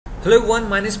Hello everyone,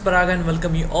 my name is Parag and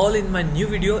welcome you all in my new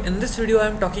video. In this video I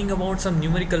am talking about some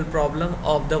numerical problem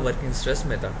of the working stress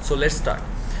method. So let's start.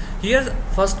 Here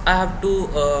first I have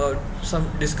to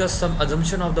discuss some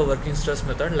assumption of the working stress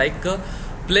method, like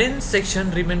plane section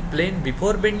remain plane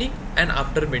before bending and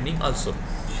after bending also.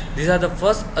 These are the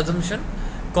first assumption.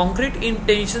 Concrete in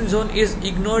tension zone is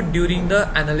ignored during the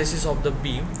analysis of the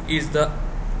beam is the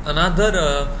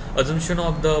another assumption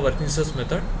of the working stress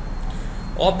method.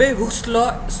 Obey Hooke's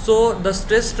law, so the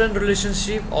stress-strain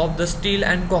relationship of the steel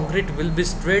and concrete will be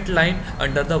straight line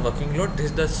under the working load. This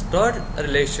is the third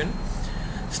relation.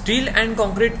 Steel and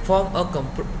concrete form a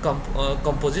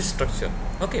composite structure.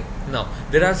 Okay. Now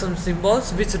there are some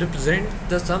symbols which represent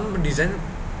the some design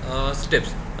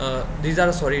steps. These are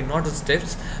not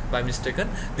steps by mistaken.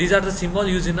 These are the symbol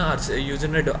used in a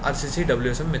RCC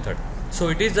WSM method. So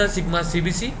it is the sigma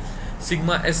CBC,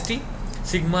 sigma ST,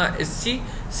 sigma SC,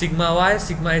 sigma Y,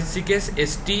 sigma SCK,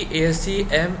 ST,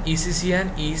 ASC, M, ECC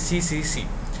and ECCC.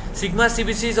 Sigma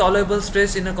CBC is allowable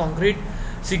stress in a concrete,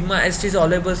 sigma ST is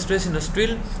allowable stress in a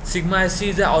steel, sigma SC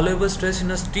is a allowable stress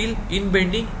in a steel in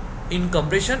bending, in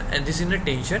compression, and this in a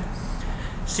tension.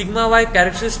 Sigma Y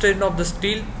characteristic strength of the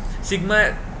steel,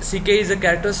 sigma CK is a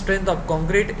characteristic strength of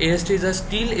concrete, AST is a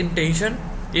steel in tension,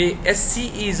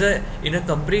 SC is a in a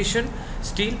compression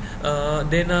steel,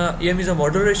 then M is a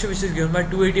modular ratio which is given by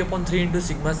 280/3 into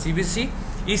sigma CBC.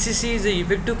 ECC is a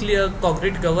effective clear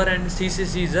concrete cover and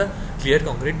CCC is a clear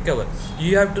concrete cover.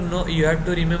 You have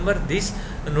to remember this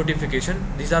notification.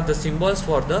 These are the symbols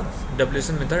for the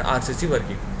WSM method RCC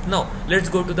working. Now let's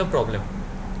go to the problem.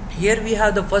 Here we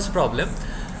have the first problem.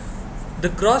 The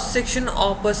cross section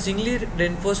of a singly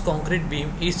reinforced concrete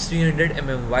beam is 300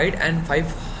 mm wide and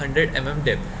 500 mm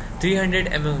depth. 300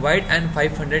 mm wide and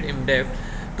 500 mm depth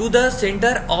to the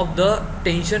center of the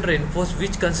tension reinforced,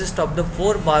 which consists of the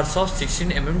 4 bars of 16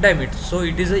 mm diameter. So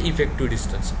it is a effective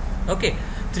distance. Okay,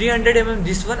 300 mm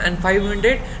this one and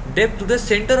 500 depth to the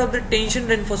center of the tension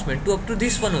reinforcement to up to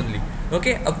this one only.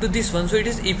 Okay, up to this one. So it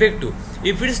is effective.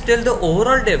 If it is tell the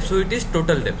overall depth, so it is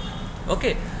total depth.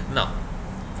 Okay, now.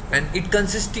 And it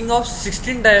consisting of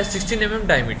 16 mm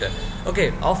diameter,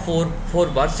 okay, of 4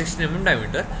 bars 16 mm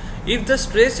diameter. If the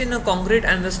stress in a concrete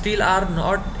and the steel are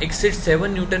not exceed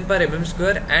 7 Newton per mm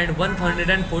square and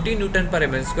 140 Newton per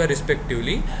mm square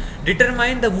respectively,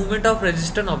 determine the moment of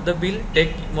resistance of the bill.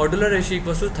 Take modular ratio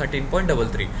equals to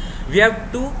 13.33. We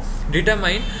have to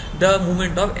determine the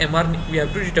moment of MR. We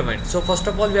have to determine. So first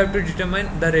of all we have to determine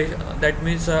the that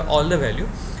means all the value.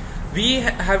 We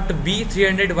have to B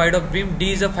 300 wide of beam,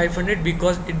 D is a 500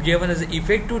 because it given as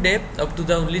effective depth up to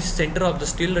the only center of the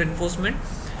steel reinforcement.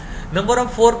 Number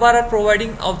of 4 bar are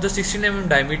providing of the 16 mm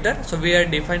diameter, so we are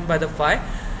defined by the phi.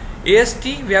 AST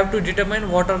we have to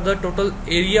determine what are the total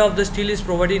area of the steel is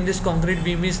provided in this concrete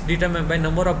beam is determined by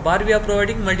number of bar we are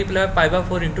providing multiplied by pi by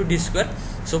 4 into D square.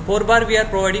 So 4 bar we are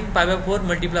providing pi by 4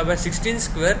 multiplied by 16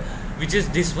 square, which is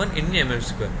this one in mm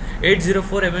square.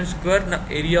 804 mm square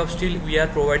area of steel we are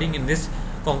providing in this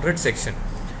concrete section.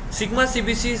 Sigma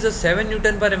CBC is a 7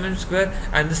 Newton per mm square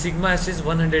and the sigma S is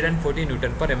 140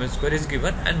 Newton per mm square is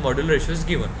given and modular ratio is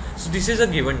given. So this is a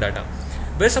given data.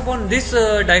 Based upon this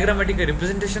diagrammatic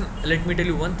representation, let me tell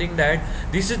you one thing, that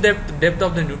this is depth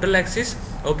of the neutral axis.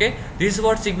 Okay, this is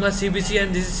what sigma CBC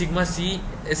and this is sigma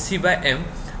CSC by M.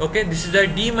 Okay, this is the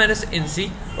D minus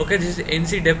NC. Okay, this is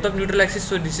NC depth of neutral axis.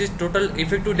 So this is total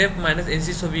effective depth minus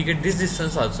NC. So we get this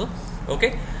distance also.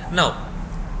 Okay, now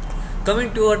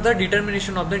coming toward the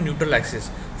determination of the neutral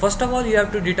axis. First of all, you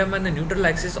have to determine the neutral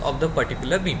axis of the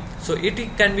particular beam. So it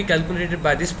can be calculated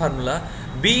by this formula: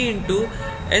 B into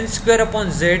N square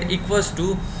upon Z equals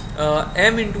to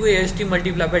M into AST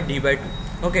multiplied by D by 2.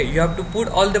 Okay, you have to put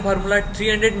all the formula.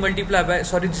 300 multiplied by,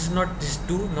 sorry, this is not this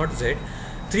 2, not Z.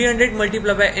 300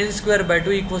 multiplied by N square by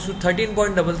 2 equals to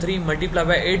 13.33 multiplied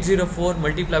by 804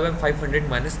 multiplied by 500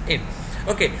 minus N.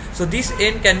 Okay, so this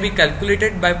N can be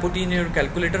calculated by putting in your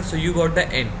calculator. So you got the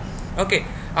N. Okay,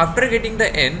 after getting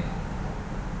the N,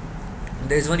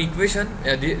 there is one equation.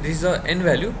 This is the N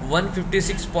value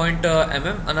 156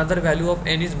 mm. Another value of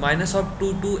N is minus of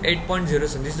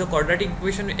 228.07. This is the quadratic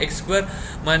equation. X square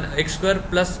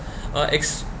plus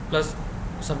x plus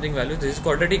something value. This is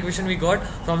quadratic equation we got.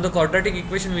 From the quadratic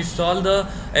equation we solve the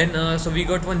N, so we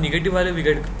got one negative value, we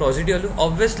get positive value.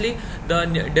 Obviously the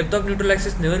depth of neutral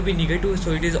axis never be negative,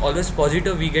 so it is always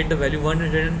positive. We get the value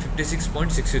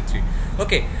 156.63.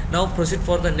 Okay, now proceed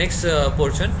for the next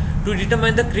portion. To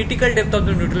determine the critical depth of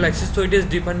the neutral axis, so it is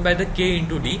defined by the K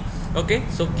into D. Okay,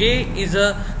 so K is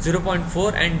a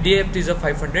 0.4 and depth is a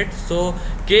 500. So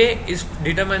K is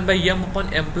determined by M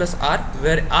upon M plus R,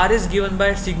 where R is given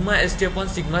by sigma ST upon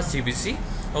sigma CBC.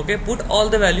 Okay, put all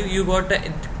the value, you got the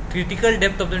critical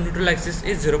depth of the neutral axis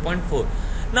is 0.4.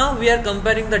 Now we are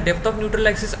comparing the depth of neutral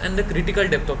axis and the critical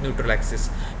depth of neutral axis.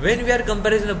 When we are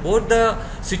comparing both the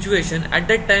situation, at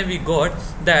that time we got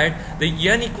that the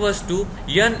n equals to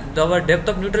n, our depth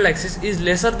of neutral axis is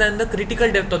lesser than the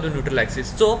critical depth of the neutral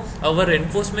axis. So our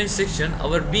reinforcement section,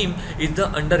 our beam is the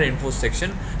under reinforced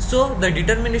section. So the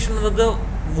determination of the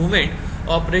moment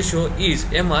of ratio is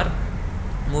MR,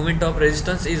 moment of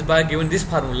resistance, is by given this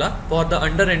formula. For the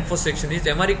under reinforced section is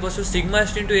MR equals to sigma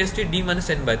st into st d minus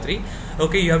n by 3.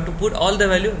 Okay, you have to put all the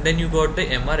value, then you got the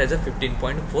MR as a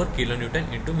 15.4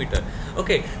 kilonewton into meter.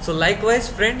 Okay, so likewise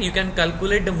friend, you can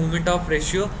calculate the moment of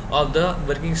ratio of the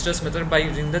working stress method by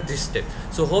using this step.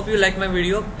 So hope you like my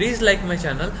video. Please like my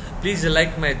channel, please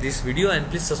like this video, and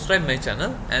please subscribe my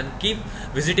channel and keep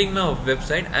visiting my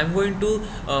website. I am going to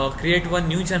create one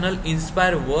new channel,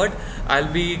 Inspire Word.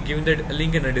 I'll be giving the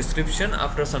link in the description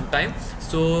after some time.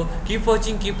 So keep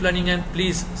watching, keep learning, and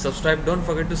please subscribe. Don't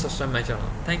forget to subscribe my channel.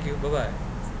 Thank you. Bye bye.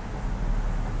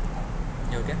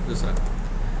 Okay, दूसरा